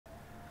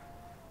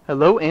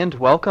Hello and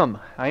welcome.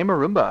 I am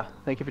Arumba.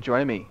 Thank you for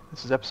joining me.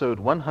 This is episode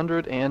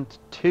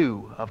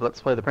 102 of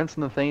Let's Play the Prince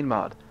and the Thane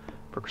mod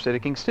for Crusader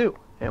Kings 2.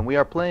 And we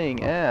are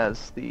playing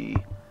as the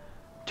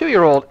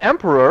 2-year-old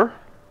Emperor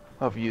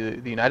of the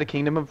United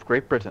Kingdom of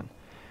Great Britain.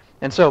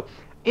 And so,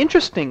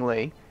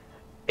 interestingly,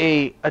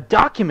 a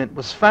document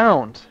was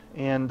found,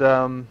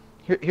 and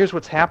here's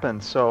what's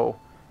happened. So,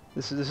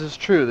 this is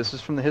true. This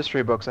is from the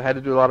history books. I had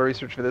to do a lot of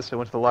research for this. I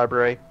went to the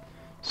library.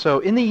 So,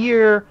 in the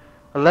year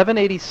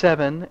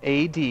 1187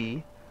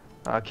 A.D.,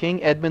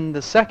 King Edmund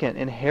II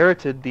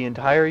inherited the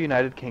entire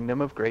United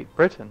Kingdom of Great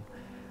Britain.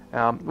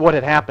 What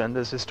had happened,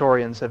 as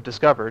historians have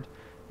discovered,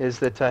 is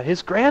that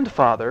his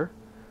grandfather,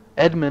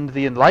 Edmund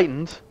the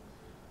Enlightened,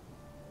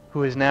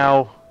 who is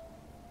now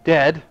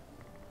dead,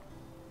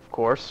 of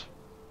course.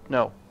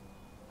 No,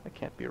 that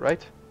can't be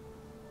right.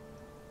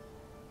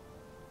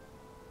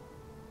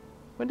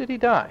 When did he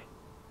die?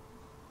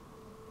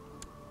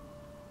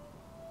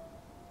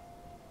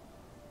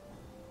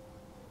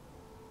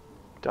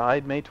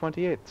 Died May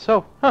 28th.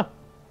 So, yeah,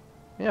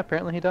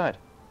 apparently he died.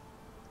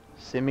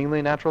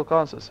 Seemingly natural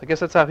causes. I guess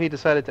that's how he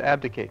decided to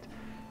abdicate.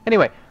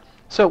 Anyway,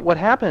 so what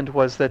happened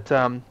was that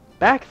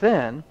back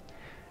then,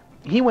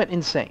 he went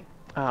insane.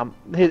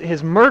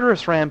 His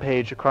murderous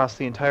rampage across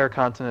the entire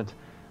continent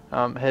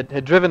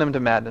had driven him to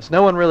madness.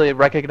 No one really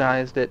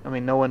recognized it. I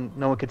mean, no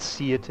one could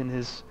see it in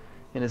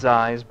his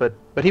eyes, but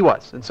he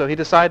was. And so he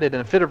decided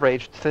in a fit of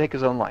rage to take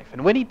his own life.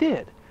 And when he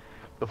did,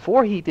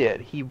 before he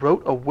did, he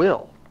wrote a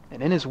will.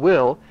 And in his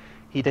will,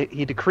 he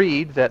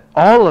decreed that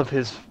all of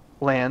his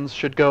lands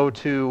should go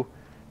to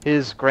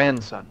his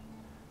grandson.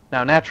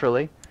 Now,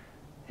 naturally,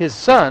 his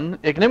son,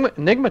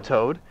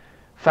 Enigmatode,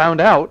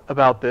 found out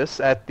about this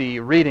at the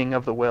reading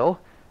of the will,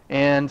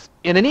 and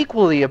in an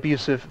equally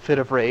abusive fit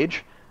of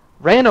rage,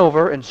 ran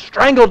over and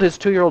strangled his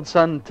 2-year-old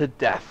son to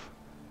death,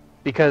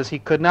 because he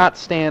could not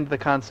stand the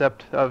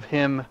concept of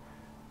him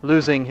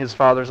losing his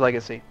father's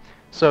legacy.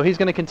 So he's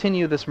going to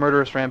continue this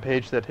murderous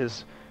rampage that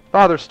his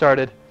father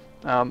started,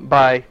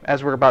 by,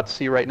 as we're about to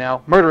see right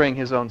now, murdering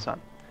his own son.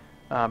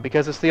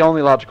 Because it's the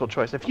only logical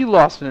choice. If you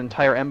lost an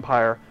entire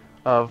empire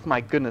of,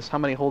 my goodness, how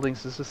many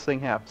holdings does this thing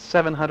have?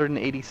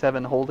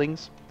 787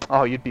 holdings?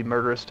 Oh, you'd be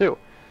murderous too.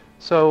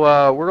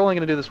 So we're only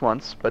going to do this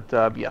once, but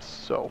yes,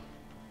 so.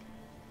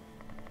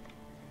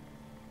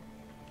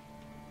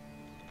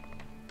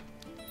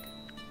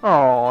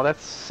 Oh,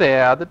 that's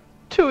sad. The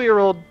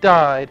 2-year-old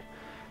died.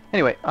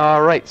 Anyway,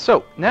 alright,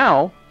 so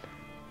now,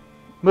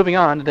 moving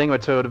on to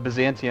Enigmatode of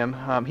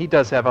Byzantium, he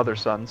does have other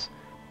sons,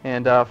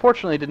 and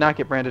fortunately did not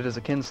get branded as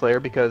a kinslayer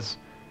because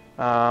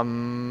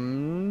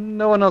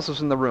no one else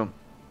was in the room.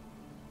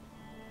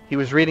 He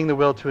was reading the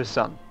will to his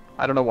son.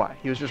 I don't know why.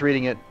 He was just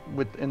reading it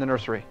in the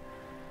nursery.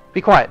 Be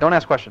quiet. Don't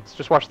ask questions.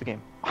 Just watch the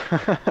game.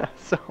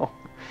 So, all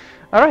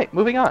right,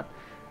 moving on.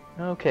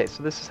 Okay,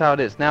 so this is how it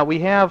is. Now we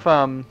have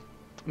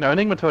now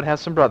Enigmatode has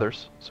some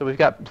brothers, so we've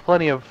got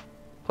plenty of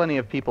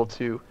people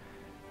to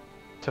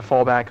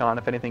fall back on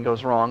if anything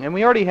goes wrong. And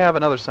we already have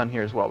another son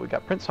here as well. We've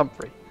got Prince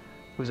Humphrey,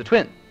 who's a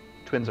twin.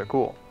 Twins are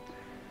cool.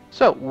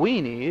 So we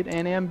need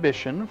an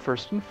ambition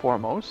first and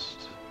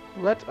foremost.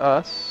 Let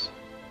us,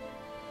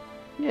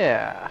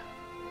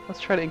 let's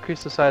try to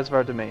increase the size of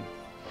our domain.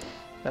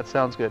 That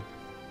sounds good.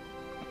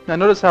 Now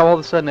notice how all of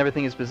a sudden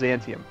everything is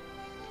Byzantium.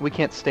 We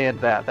can't stand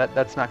that.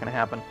 That's not going to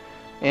happen.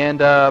 And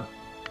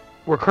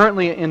we're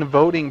currently in a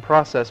voting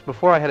process.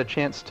 Before I had a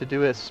chance to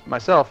do this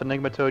myself,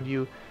 Enigmatode,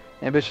 you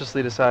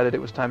ambitiously decided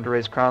it was time to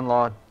raise crown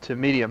law to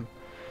medium,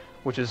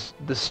 which is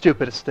the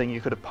stupidest thing you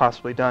could have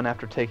possibly done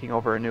after taking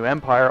over a new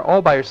empire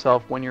all by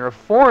yourself when you're a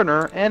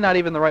foreigner and not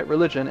even the right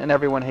religion, and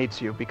everyone hates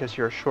you because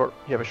you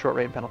have a short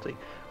reign penalty.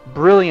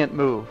 Brilliant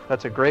move.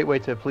 That's a great way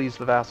to please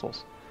the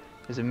vassals,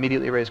 is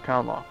immediately raise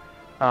crown law.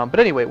 But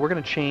anyway, we're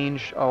going to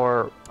change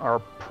our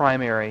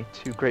primary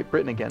to Great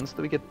Britain again, so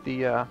that we get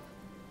the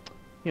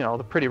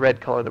the pretty red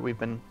color that we've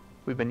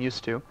been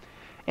used to.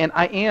 And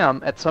I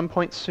am, at some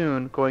point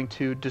soon, going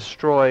to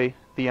destroy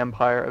the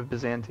Empire of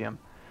Byzantium.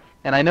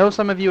 And I know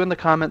some of you in the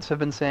comments have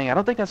been saying, I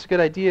don't think that's a good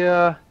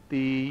idea. The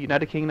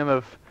United Kingdom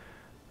of,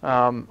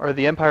 or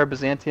the Empire of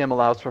Byzantium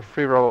allows for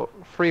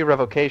free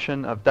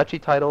revocation of duchy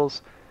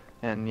titles,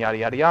 and yada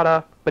yada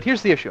yada. But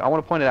here's the issue. I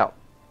want to point it out.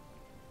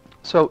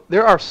 So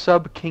there are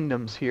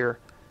sub-kingdoms here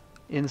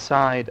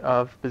inside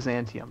of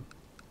Byzantium.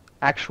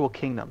 Actual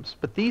kingdoms.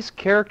 But these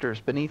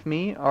characters beneath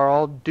me are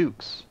all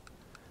dukes.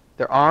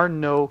 There are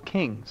no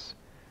kings.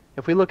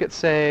 If we look at,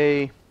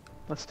 say,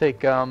 let's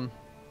take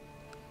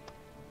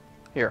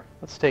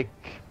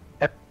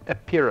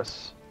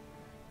Epirus.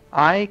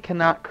 I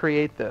cannot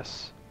create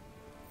this.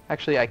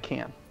 Actually, I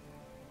can.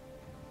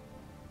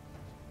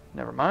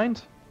 Never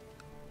mind.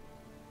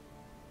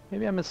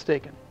 Maybe I'm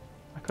mistaken.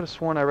 I could have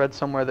sworn I read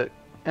somewhere that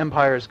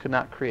empires could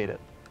not create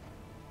it.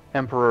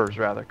 Emperors,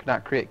 rather, could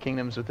not create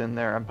kingdoms within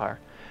their empire.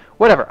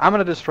 Whatever, I'm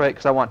going to destroy it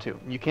because I want to.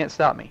 You can't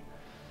stop me.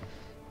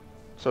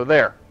 So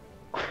there.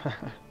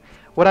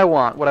 What I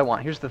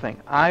want, here's the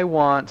thing. I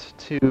want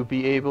to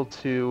be able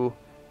to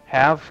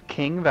have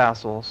king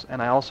vassals,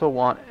 and I also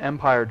want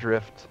empire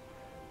drift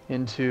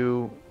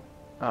into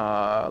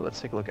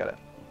Let's take a look at it.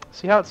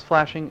 See how it's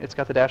flashing? It's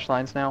got the dashed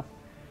lines now.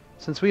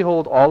 Since we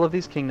hold all of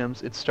these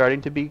kingdoms, it's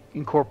starting to be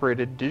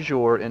incorporated de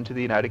jure into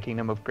the United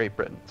Kingdom of Great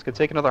Britain. It's going to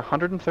take another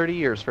 130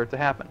 years for it to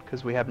happen,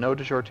 because we have no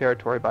de jure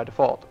territory by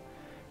default.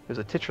 It was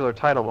a titular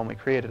title when we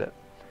created it.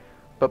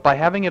 But by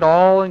having it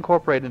all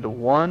incorporated into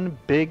one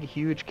big,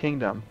 huge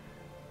kingdom,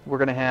 we're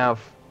going to have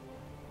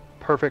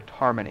perfect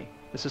harmony.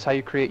 This is how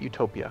you create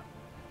utopia.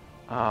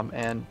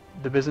 And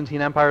the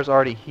Byzantine Empire is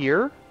already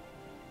here,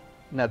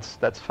 and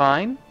that's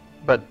fine.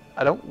 But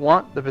I don't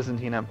want the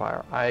Byzantine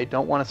Empire. I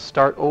don't want to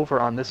start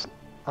over on this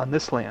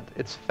land.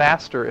 It's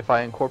faster if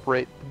I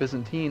incorporate the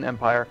Byzantine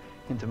Empire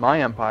into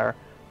my empire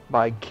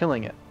by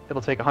killing it.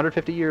 It'll take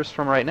 150 years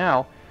from right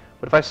now,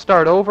 but if I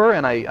start over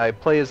and I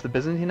play as the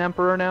Byzantine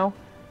Emperor now,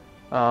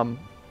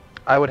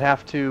 I would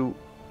have to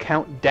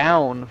count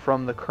down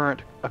from the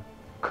current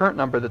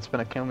number that's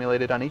been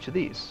accumulated on each of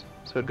these.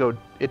 So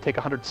it'd take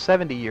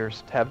 170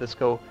 years to have this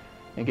go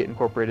and get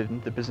incorporated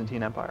into the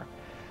Byzantine Empire.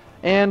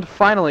 And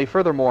finally,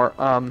 furthermore,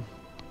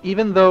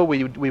 even though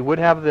we would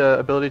have the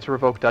ability to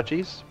revoke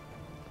duchies,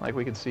 like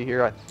we can see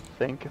here, I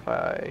think if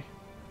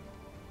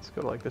let's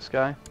go to like this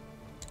guy.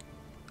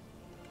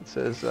 It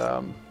says,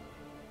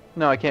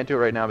 no, I can't do it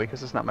right now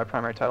because it's not my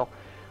primary title.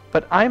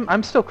 But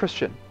I'm still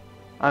Christian.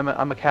 I'm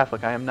a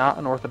Catholic. I am not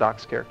an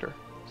Orthodox character.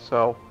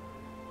 So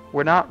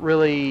we're not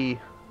really.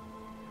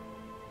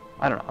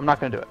 I don't know. I'm not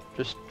going to do it.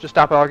 Just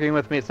stop arguing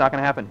with me. It's not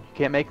going to happen. You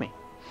can't make me.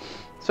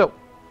 So.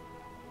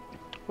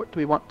 What do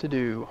we want to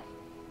do?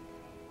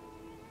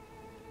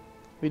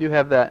 We do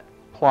have that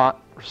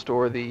plot,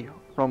 restore the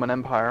Roman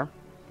Empire,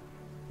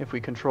 if we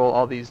control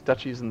all these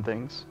duchies and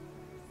things.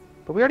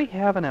 But we already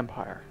have an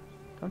empire.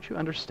 Don't you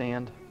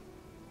understand?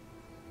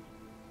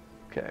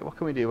 Okay, what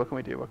can we do? What can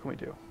we do? What can we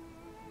do?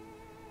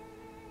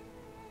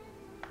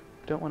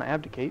 Don't want to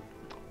abdicate.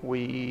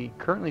 We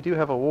currently do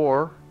have a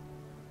war.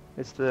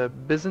 It's the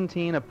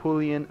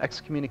Byzantine-Apulian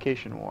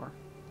Excommunication War.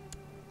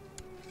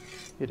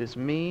 It is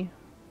me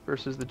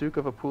versus the Duke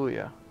of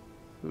Apulia,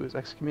 who is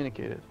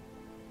excommunicated.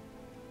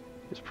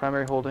 His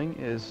primary holding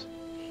is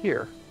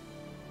here.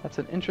 That's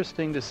an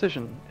interesting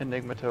decision,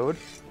 Enigma Toad.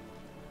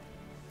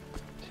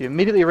 So you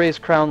immediately raise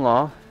Crown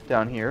Law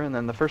down here, and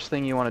then the first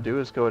thing you want to do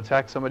is go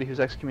attack somebody who's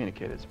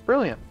excommunicated. It's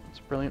brilliant. It's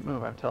a brilliant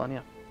move, I'm telling you.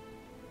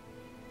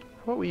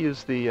 How about we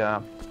use the,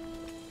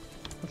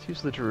 let's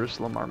use the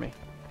Jerusalem army.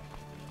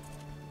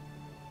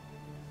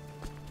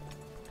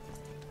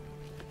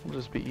 It'll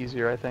just be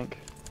easier, I think.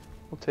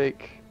 We'll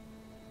take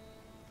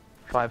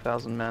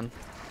 5,000 men.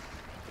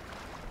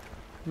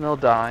 And they'll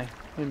die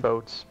in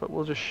boats, but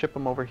we'll just ship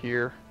them over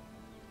here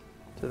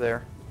to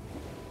there.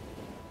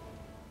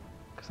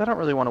 Because I don't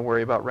really want to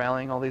worry about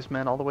rallying all these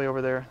men all the way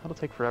over there. That'll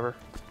take forever.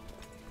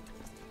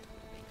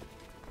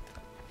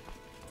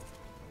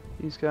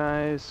 These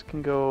guys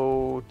can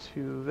go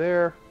to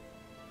there.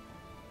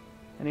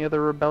 Any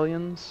other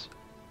rebellions?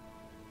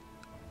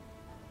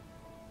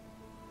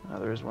 Oh,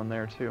 there is one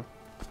there too.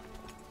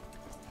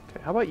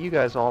 Okay, how about you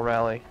guys all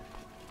rally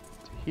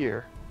to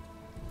here?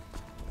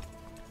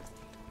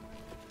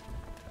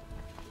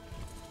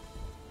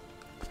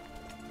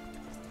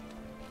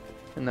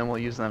 And then we'll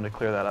use them to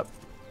clear that up.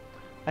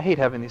 I hate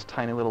having these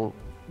tiny little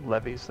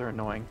levies, they're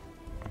annoying.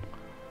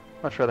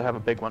 Much rather have a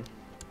big one.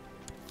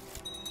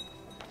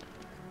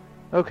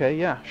 Okay,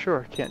 yeah,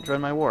 sure, can't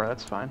join my war,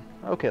 that's fine.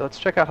 Okay, let's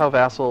check out how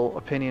Vassal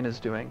Opinion is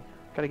doing.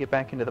 Gotta get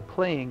back into the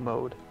playing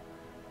mode.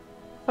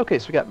 Okay,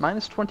 so we got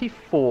minus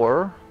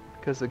 24,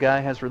 because the guy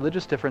has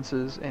religious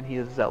differences and he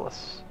is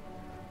zealous.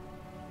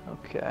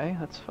 Okay,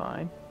 that's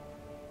fine.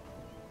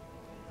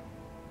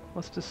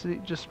 Let's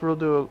we'll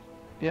do a,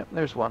 yep,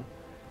 there's one.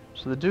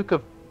 So the Duke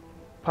of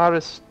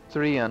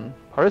Paristrian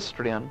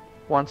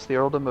wants the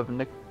earldom of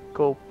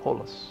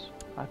Nicopolis.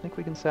 I think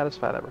we can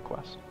satisfy that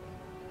request.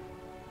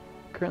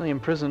 Currently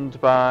imprisoned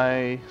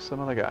by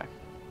some other guy.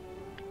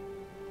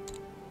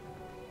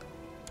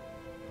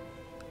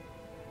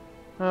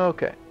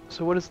 Okay,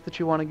 so what is it that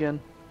you want again?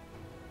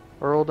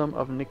 Earldom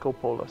of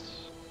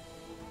Nicopolis.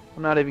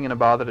 I'm not even going to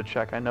bother to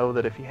check. I know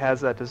that if he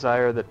has that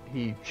desire that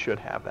he should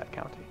have that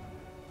county.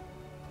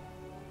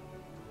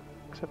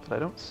 Except that I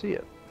don't see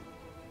it.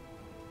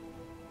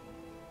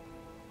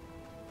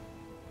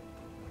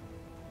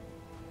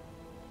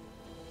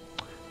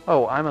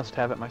 Oh, I must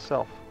have it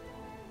myself.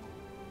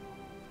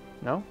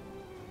 No?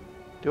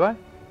 Do I?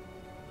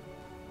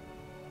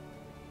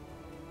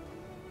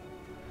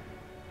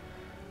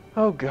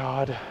 Oh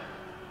God.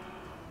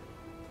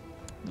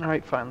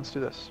 Alright, fine, let's do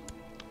this.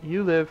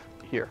 You live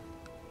here.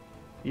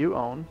 You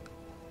own...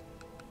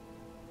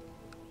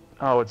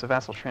 Oh, it's a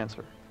vassal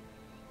transfer.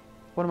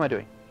 What am I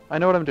doing? I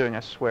know what I'm doing,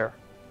 I swear.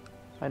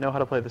 I know how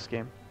to play this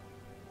game.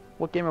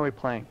 What game are we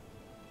playing?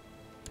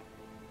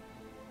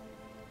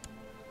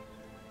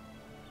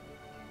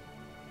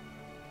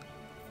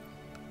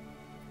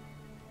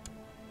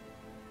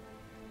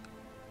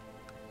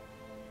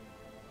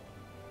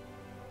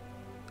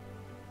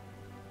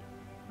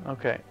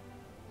 Okay,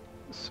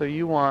 so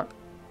you want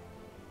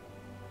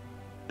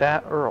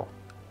that Earl.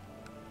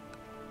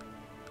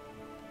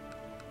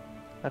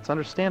 That's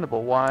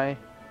understandable why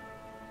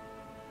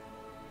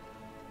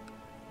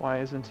Why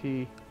isn't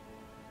he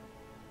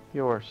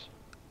yours?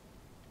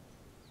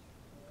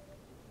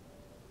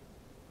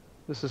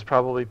 This is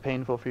probably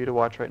painful for you to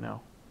watch right now.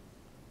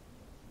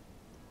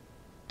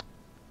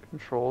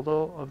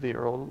 Control of the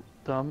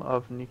earldom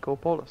of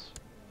Nicopolis.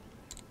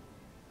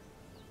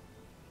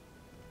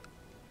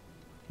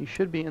 He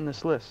should be in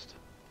this list.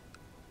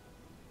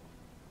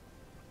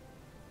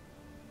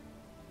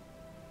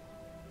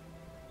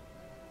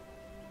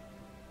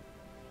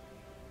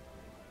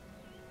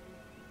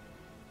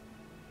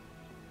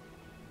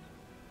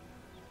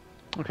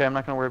 Okay, I'm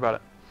not going to worry about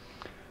it.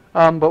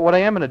 But what I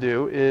am going to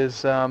do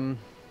is I'm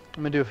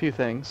going to do a few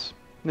things.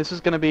 This is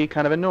going to be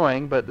kind of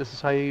annoying, but this is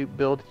how you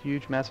build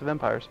huge, massive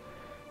empires.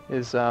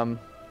 Let's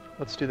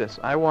do this.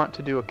 I want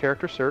to do a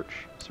character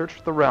search.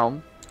 Search the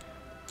realm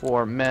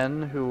for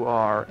men who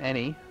are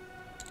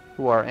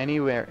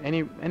anywhere,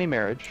 any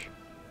marriage,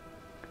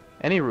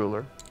 any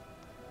ruler,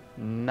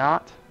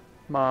 not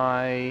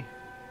my...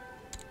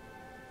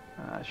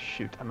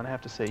 shoot, I'm going to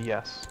have to say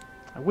yes.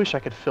 I wish I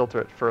could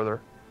filter it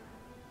further.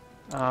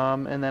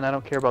 And then I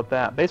don't care about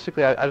that.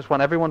 Basically, I just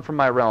want everyone from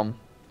my realm.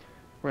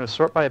 We're going to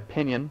sort by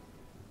opinion,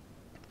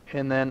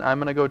 and then I'm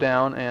going to go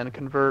down and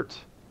convert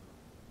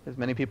as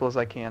many people as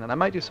I can. And I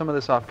might do some of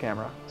this off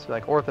camera. So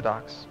like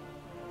Orthodox.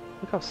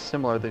 Look how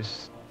similar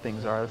these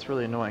things are. That's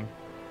really annoying.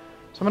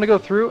 So I'm going to go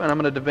through and I'm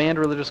going to demand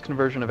religious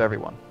conversion of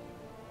everyone.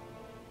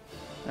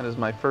 That is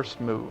my first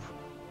move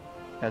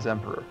as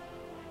emperor.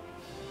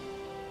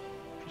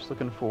 Just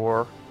looking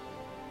for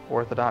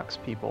Orthodox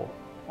people.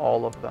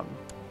 All of them.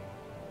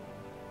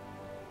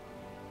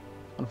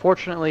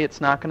 Unfortunately, it's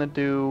going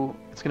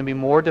to be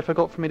more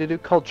difficult for me to do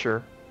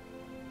culture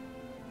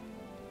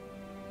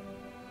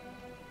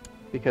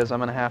because I'm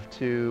going to have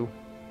to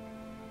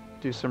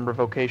do some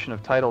revocation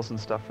of titles and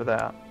stuff for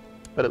that.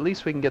 But at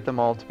least we can get them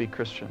all to be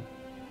Christian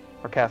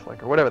or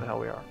Catholic or whatever the hell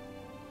we are.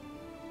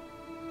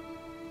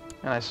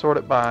 And I sort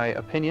it by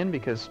opinion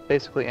because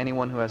basically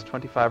anyone who has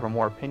 25 or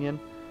more opinion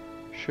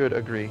should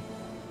agree.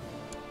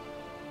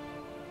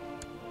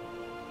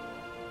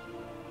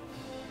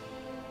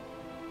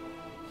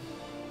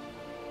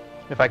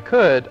 If I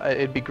could,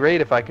 it'd be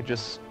great if I could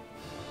just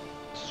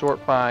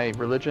sort by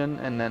religion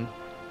and then,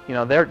 you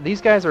know,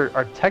 these guys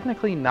are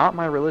technically not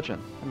my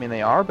religion. I mean,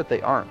 they are, but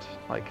they aren't.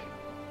 Like,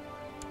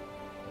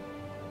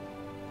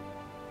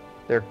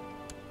 they're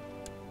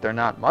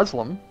not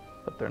Muslim,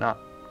 but they're not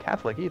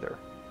Catholic either.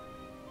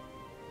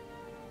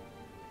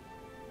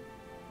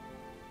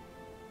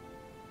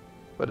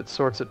 But it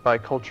sorts it by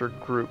culture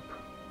group.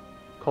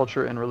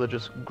 Culture and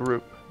religious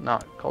group,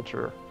 not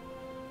culture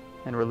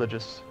and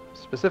religious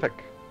specific.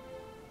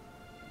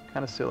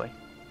 Kind of silly.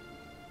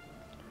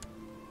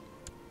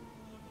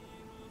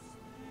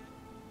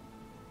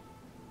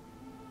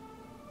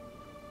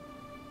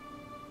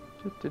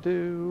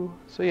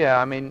 So yeah,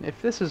 I mean, if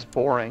this is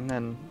boring,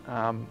 then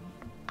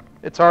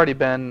it's already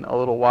been a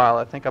little while.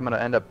 I think I'm going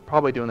to end up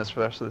probably doing this for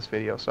the rest of this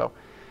video. So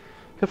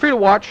feel free to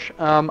watch.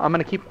 I'm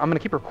going to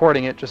keep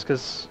recording it just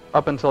because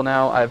up until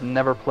now I've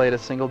never played a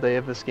single day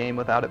of this game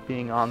without it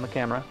being on the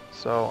camera.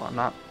 So I'm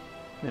not,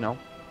 you know,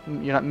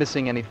 you're not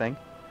missing anything.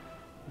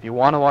 If you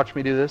want to watch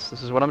me do this,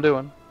 this is what I'm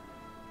doing.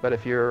 But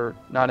if you're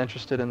not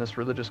interested in this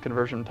religious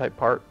conversion type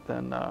part,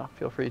 then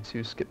feel free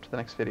to skip to the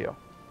next video.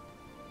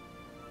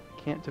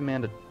 Can't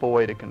demand a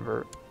boy to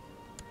convert.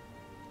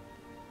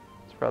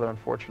 It's rather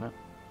unfortunate.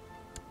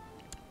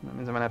 That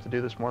means I'm going to have to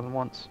do this more than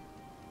once.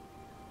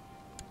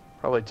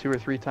 Probably 2 or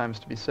 3 times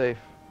to be safe.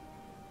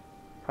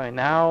 Probably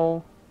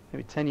now,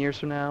 maybe 10 years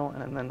from now,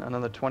 and then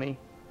another 20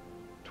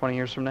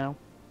 years from now.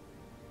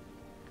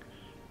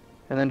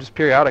 And then just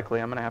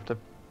periodically I'm going to have to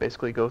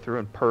basically go through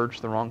and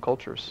purge the wrong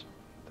cultures.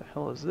 What the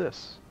hell is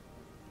this?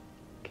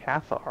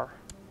 Cathar.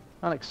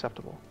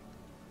 Unacceptable.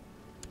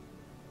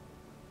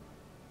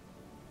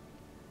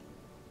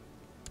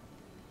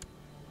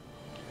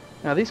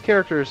 Now these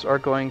characters are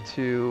going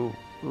to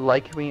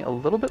like me a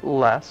little bit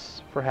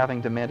less for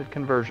having demanded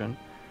conversion,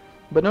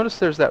 but notice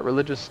there's that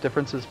religious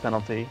differences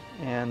penalty,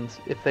 and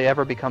if they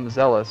ever become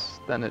zealous,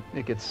 then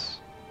it gets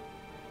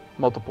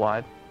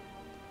multiplied.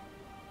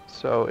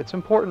 So it's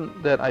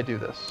important that I do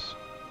this.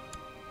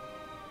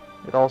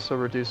 It also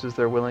reduces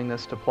their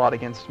willingness to plot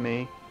against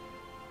me,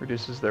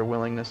 reduces their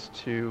willingness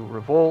to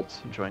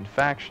revolt, join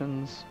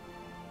factions.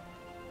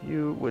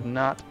 You would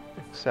not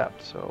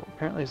accept. So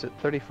apparently, is it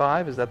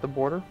 35? Is that the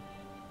border?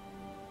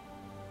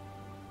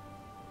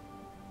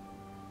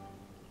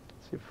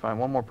 Let's see if I find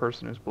one more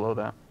person who's below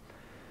that.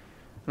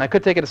 And I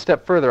could take it a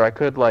step further. I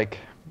could, like,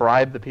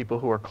 bribe the people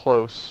who are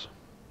close.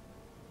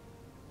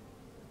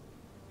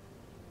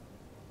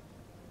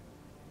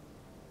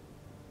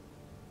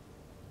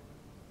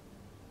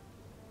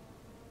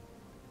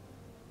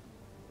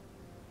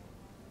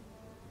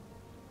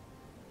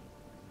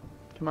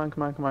 Come on,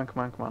 come on, come on, come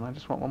on, come on. I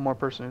just want one more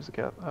person who's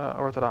a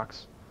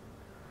Orthodox.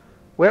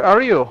 Where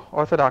are you,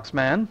 Orthodox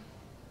man?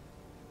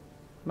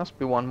 Must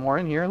be one more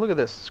in here. Look at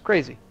this. It's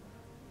crazy.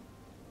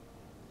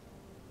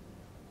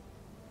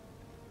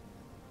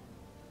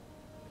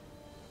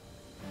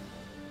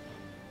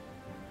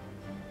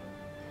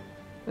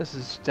 This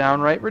is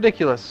downright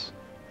ridiculous.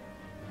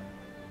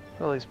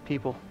 All these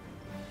people.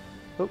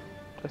 Oh,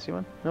 did I see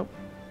one? Nope.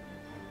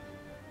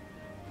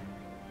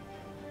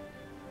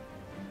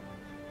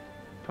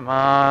 Come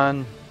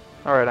on.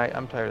 Alright,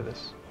 I'm tired of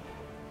this.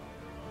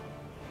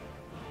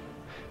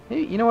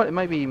 Maybe, you know what? It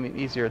might be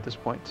easier at this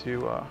point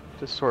to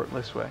sort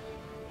this way.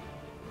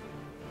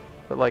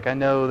 But like, I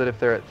know that if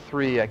they're at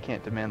 3, I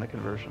can't demand the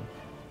conversion.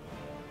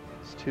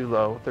 It's too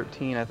low.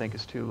 13, I think,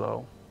 is too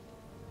low.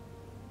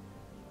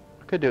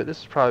 I could do it.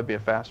 This would probably be a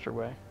faster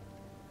way.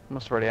 I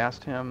must have already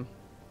asked him.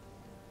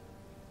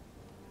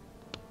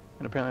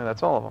 And apparently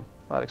that's all of them.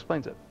 Well, that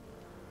explains it.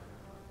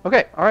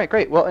 Okay, alright,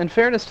 great. Well, in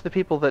fairness to the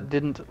people that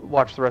didn't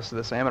watch the rest of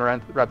this, I am going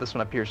to wrap this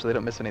one up here so they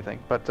don't miss anything.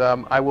 But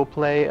I will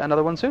play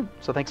another one soon.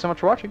 So thanks so much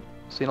for watching.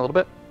 See you in a little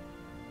bit.